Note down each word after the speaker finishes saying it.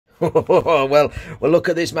well, look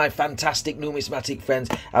at this, my fantastic numismatic friends.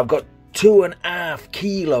 I've got 2.5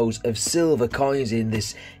 kilos of silver coins in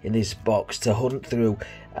this box to hunt through.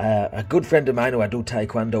 A good friend of mine who I do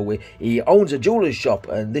taekwondo with, he owns a jeweller's shop,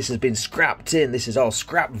 and this has been scrapped in. This is all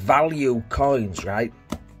scrap value coins, right?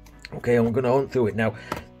 Okay, and we're going to hunt through it now.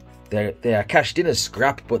 They are cashed in as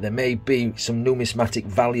scrap, but there may be some numismatic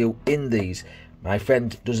value in these. My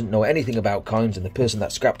friend doesn't know anything about coins, and the person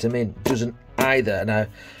that scrapped them in doesn't either. And I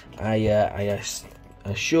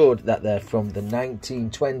assured that they're from the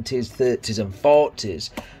 1920s, 30s, and 40s.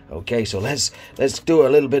 Okay, so let's do a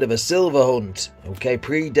little bit of a silver hunt. Okay,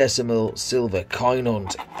 pre-decimal silver coin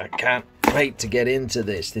hunt. I can't wait to get into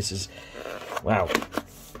this. This is wow.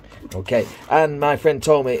 Okay, and my friend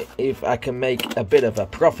told me if I can make a bit of a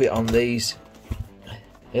profit on these,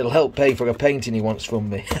 it'll help pay for a painting he wants from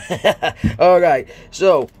me. Alright,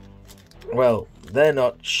 so, well, they're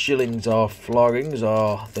not shillings or florins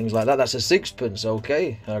or things like that. That's a sixpence,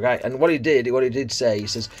 okay? Alright, and what he did say, he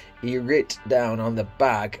says he writ down on the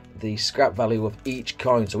bag the scrap value of each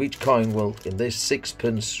coin. So each coin will, in this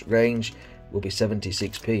sixpence range, will be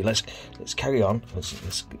 76p. Let's carry on.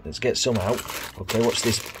 Let's get some out. Okay, what's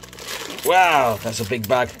this? Wow, that's a big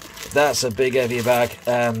bag. That's a big heavy bag,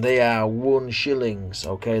 and they are 1 shillings.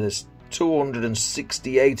 Okay, there's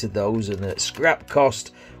 268 of those, and the scrap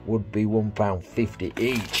cost would be £1.50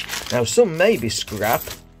 each. Now, some may be scrap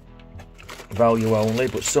value only,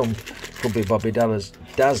 but some could be Bobby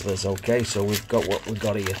Dazzlers. Okay, so we've got what we've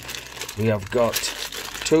got here. We have got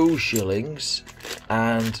 2 shillings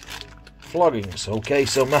and florins. Okay,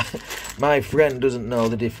 so my friend doesn't know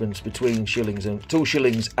the difference between shillings, and 2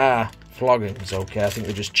 shillings are florins. Okay, I think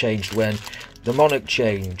they just changed when the monarch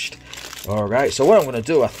changed. All right, so what I'm going to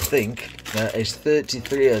do, I think, is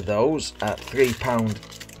 33 of those at £3.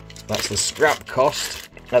 That's the scrap cost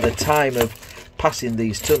at the time of passing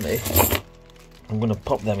these to me. I'm going to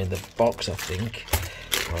pop them in the box, I think.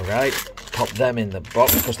 All right, pop them in the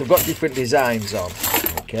box because they've got different designs on.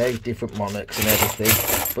 Okay, different monarchs and everything,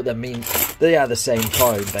 but they are the same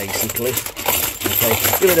coin basically. Okay,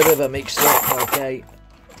 give it a bit of a mix up. Okay,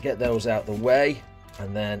 get those out the way,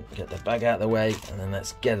 and then get the bag out the way, and then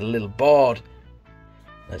let's get a little board.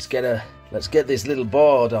 Let's get this little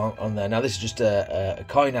board on there. Now this is just a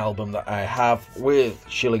coin album that I have with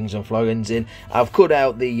shillings and florins in. I've cut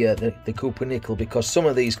out the copper nickel because some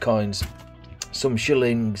of these coins, some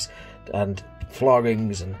shillings and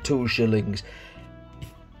florins and 2 shillings,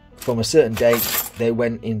 from a certain date they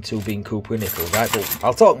went into being copper nickel, right? But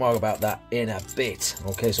I'll talk more about that in a bit.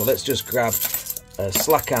 Okay, so let's just grab a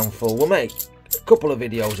slack handful. We'll make a couple of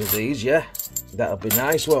videos of these, yeah? That'll be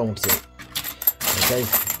nice, won't it? Okay,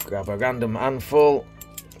 grab a random handful,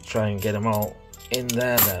 try and get them all in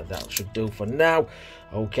there. That should do for now.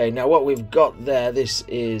 Okay, now what we've got there, this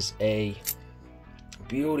is a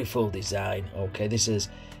beautiful design. Okay, this is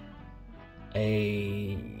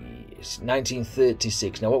it's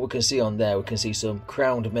 1936. Now what we can see on there, we can see some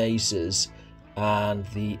crowned maces and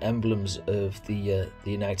the emblems of the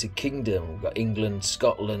United Kingdom. We've got England,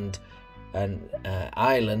 Scotland and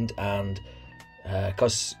Ireland, and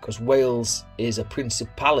because Wales is a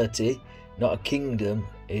principality, not a kingdom,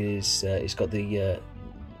 it's got the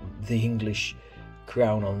English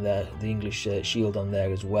crown on there, the English shield on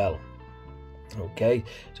there as well. Okay,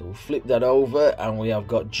 so we'll flip that over, and we have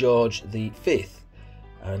got George V,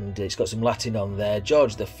 and it's got some Latin on there.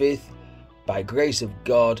 George V, by grace of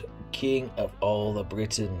God, King of all the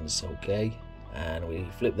Britons. Okay, and we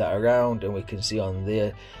flip that around, and we can see on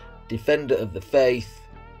there, Defender of the Faith,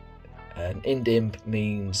 and Indim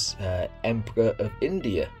means Emperor of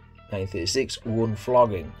India. 1936, 1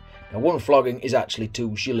 florin. Now 1 florin is actually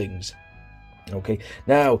 2 shillings. Okay,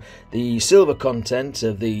 now the silver content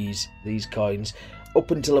of these coins,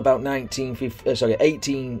 up until about 1815,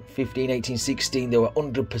 1816, they were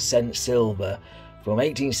 100% silver. From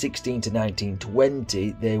 1816 to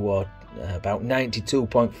 1920, they were about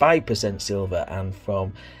 92.5% silver, and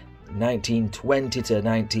from 1920 to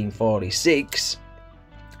 1946,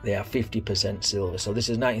 they are 50% silver. So this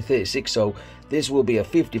is 1936, so this will be a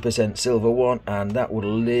 50% silver one, and that will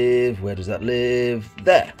live, where does that live?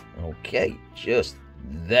 There. Okay, just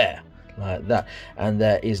there, like that. And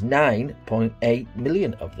there is 9.8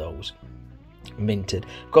 million of those minted.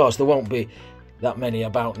 Of course, there won't be that many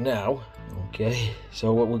about now. Okay,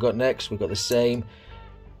 so what we've got next, we've got the same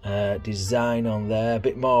design on there, a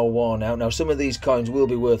bit more worn out. Now some of these coins will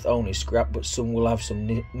be worth only scrap, but some will have some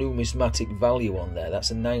numismatic value on there.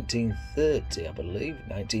 That's a 1930, I believe,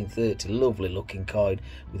 1930, lovely looking coin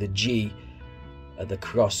with a G at the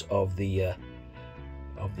cross of the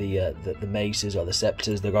maces or the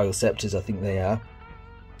scepters, the royal scepters, I think they are.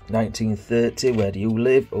 1930, where do you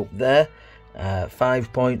live? Up there.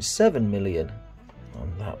 5.7 million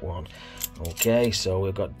on that one. Okay, so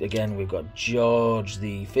we've got George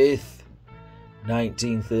the 5th,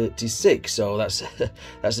 1936. So that's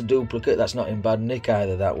that's a duplicate. That's not in bad nick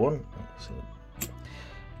either, that one. So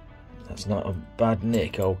that's not a bad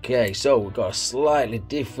nick. Okay, so we've got a slightly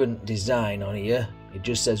different design on here. It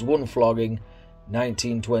just says one flogging,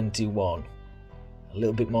 1921. A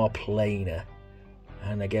little bit more plainer.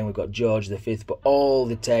 And again, we've got George the 5th, but all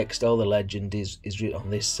the text, all the legend is written on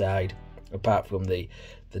this side, apart from the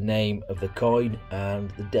name of the coin and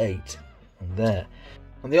the date. And there.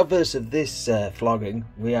 On the obverse of this flogging,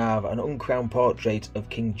 we have an uncrowned portrait of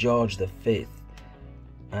King George the 5th.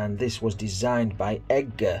 And this was designed by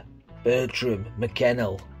Edgar Bertram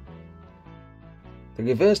McKennell. The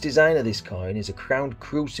reverse design of this coin is a crowned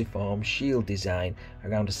cruciform shield design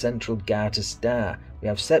around a central garter star. We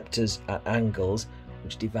have scepters at angles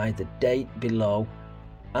which divide the date below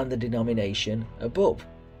and the denomination above.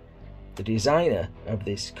 The designer of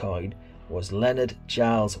this coin was Leonard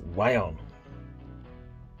Charles Wyon.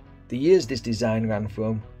 The years this design ran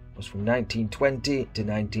from was from 1920 to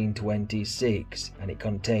 1926, and it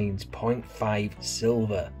contains 0.5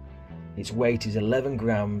 silver. Its weight is 11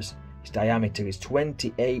 grams, its diameter is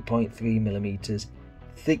 28.3 millimeters,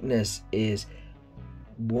 thickness is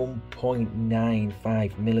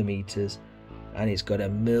 1.95 millimeters, and it's got a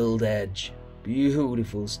milled edge.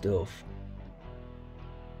 Beautiful stuff.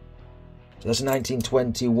 So that's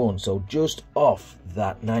 1921, so just off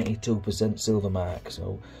that 92% silver mark.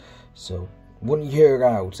 So 1 year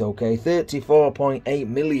out. Okay, 34.8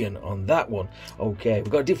 million on that one. Okay,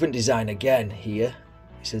 we've got a different design again here.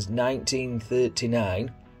 It says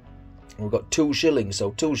 1939. We've got 2 shillings,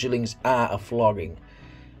 so 2 shillings are a flogging.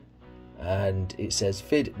 And it says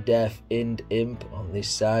Fid, Def, Ind, Imp on this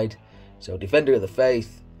side. So Defender of the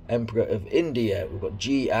Faith, Emperor of India. We've got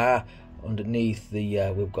GR underneath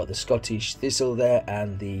the. We've got the Scottish Thistle there,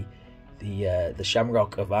 and the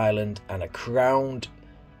Shamrock of Ireland, and a crowned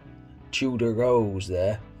Tudor rose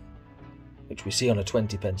there, which we see on a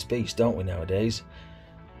 20p piece, don't we, nowadays?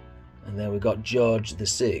 And then we've got George the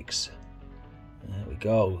 6th. There we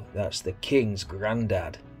go. That's the King's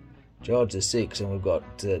granddad, George the 6th, and we've got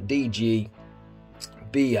DG,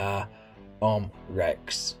 BR,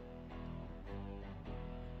 Rex.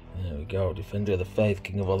 There we go. Defender of the Faith,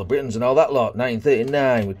 King of all the Britons, and all that lot.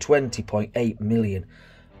 1939 with 20.8 million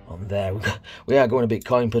on there. We are going a bit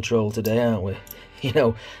coin patrol today, aren't we? You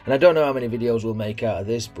know, and I don't know how many videos we'll make out of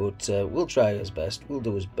this, but we'll try as best. We'll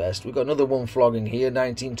do as best. We've got another one flogging here,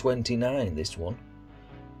 1929, this one.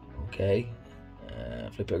 Okay.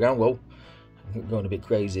 Flip it around. Whoa. I'm going a bit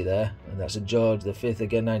crazy there. And that's a George the 5th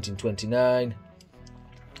again, 1929.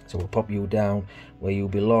 So we'll pop you down where you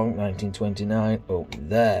belong, 1929, up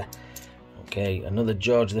there. Okay, another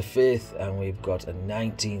George V, and we've got a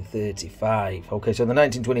 1935. Okay, so the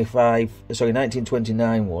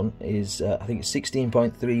 1929 one is, I think it's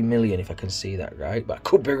 16.3 million, if I can see that right. But I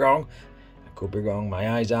could be wrong. I could be wrong.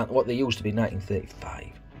 My eyes aren't what they used to be,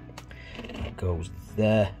 1935. That goes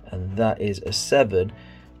there, and that is a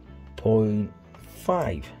 7.5.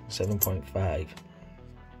 7.5.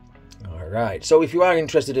 Alright, so if you are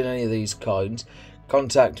interested in any of these coins,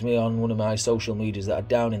 contact me on one of my social medias that are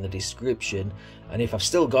down in the description, and if I've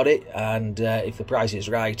still got it, and if the price is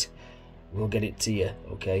right, we'll get it to you,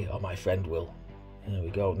 okay, or my friend will. There we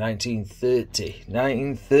go, 1930.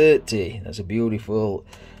 1930, that's a beautiful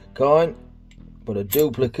coin, but a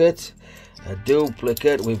duplicate.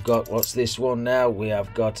 We've got, what's this one now? We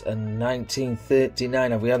have got a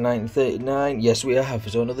 1939. Have we had 1939? Yes, we have.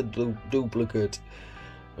 So another duplicate.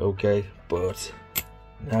 Okay, but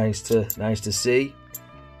nice to see.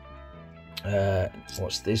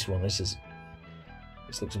 What's this one? This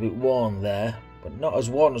looks a bit worn there, but not as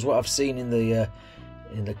worn as what I've seen in the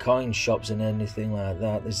coin shops and anything like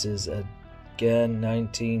that. This is again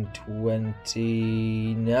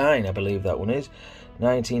 1929, I believe that one is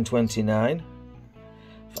 1929.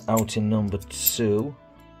 Out in number 2,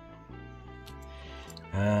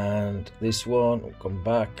 and this one will come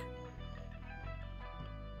back.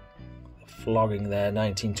 Flogging there,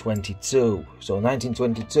 1922. So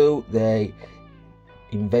 1922 they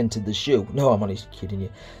invented the shoe. No, I'm only kidding you.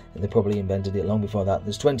 They probably invented it long before that.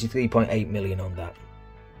 There's 23.8 million on that.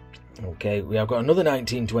 Okay, we have got another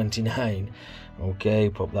 1929. Okay,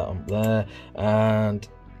 pop that up there. And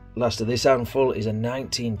last of this handful is a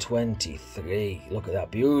 1923. Look at that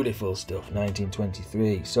beautiful stuff,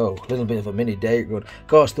 1923. So a little bit of a mini date run. Of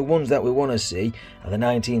course, the ones that we want to see are the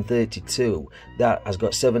 1932. That has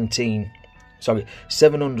got 17 sorry,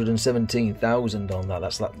 717,000 on that.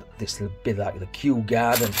 That's like, this will be like the Kew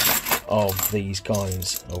Garden of these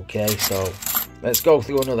coins. Okay, so let's go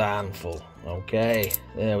through another handful. Okay,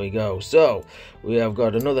 there we go. So we have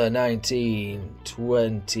got another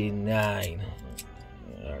 1929.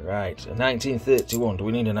 Alright, 1931. Do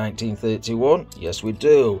we need a 1931? Yes, we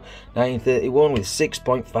do. 1931 with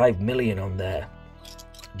 6.5 million on there.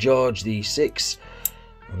 George the 6th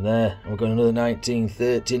on there. We've got another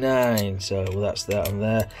 1939. So that's that on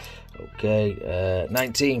there. Okay,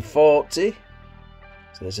 1940. So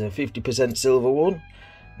there's a 50% silver one.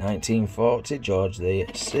 1940, George the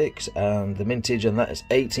 6th, and the mintage on that is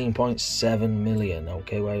 18.7 million.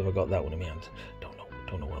 Okay, why have I got that one in my hand? Don't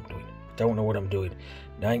know what I'm doing. Don't know what I'm doing.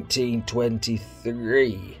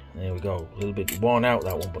 1923. There we go. A little bit worn out,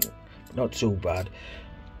 that one, but not too bad.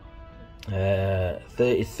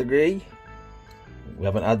 33. We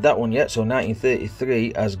haven't had that one yet, so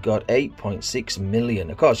 1933 has got 8.6 million.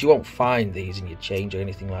 Of course, you won't find these in your change or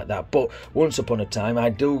anything like that, but once upon a time, I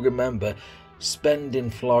do remember spending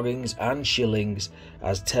florins and shillings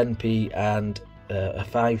as 10p and a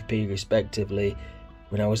 5p respectively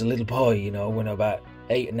when I was a little boy, you know, when I was about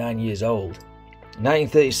 8 or 9 years old.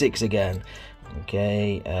 1936 again.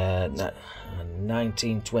 Okay,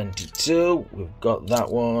 1922, we've got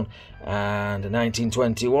that one, and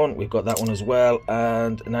 1921, we've got that one as well,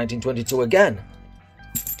 and 1922 again.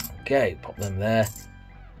 Okay, pop them there.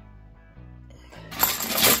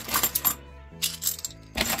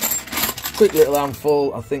 Quick little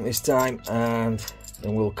handful, I think, this time, and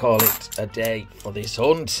then we'll call it a day for this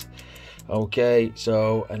hunt. Okay,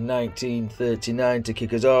 so a 1939 to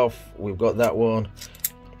kick us off. We've got that one,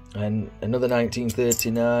 and another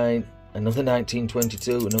 1939, another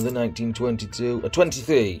 1922, another 1922, a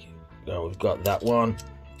 23. Oh, we've got that one.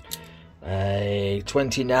 A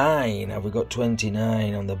 29. Have we got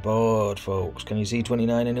 29 on the board, folks? Can you see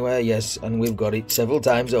 29 anywhere? Yes, and we've got it several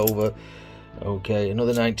times over. Okay,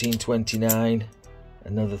 another 1929,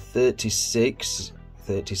 another 36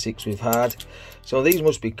 we've had. So these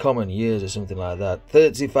must be common years or something like that.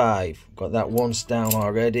 35, got that once down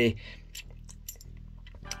already.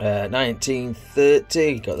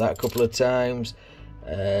 1930, got that a couple of times.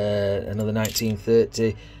 Another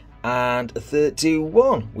 1930, and a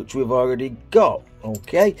 31, which we've already got.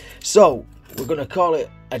 Okay, so we're going to call it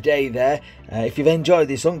a day there. If you've enjoyed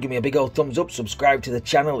this hunt, give me a big old thumbs up, subscribe to the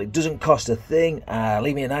channel, it doesn't cost a thing.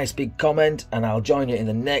 Leave me a nice big comment, and I'll join you in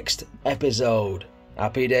the next episode.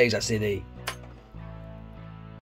 Happy days, I see thee.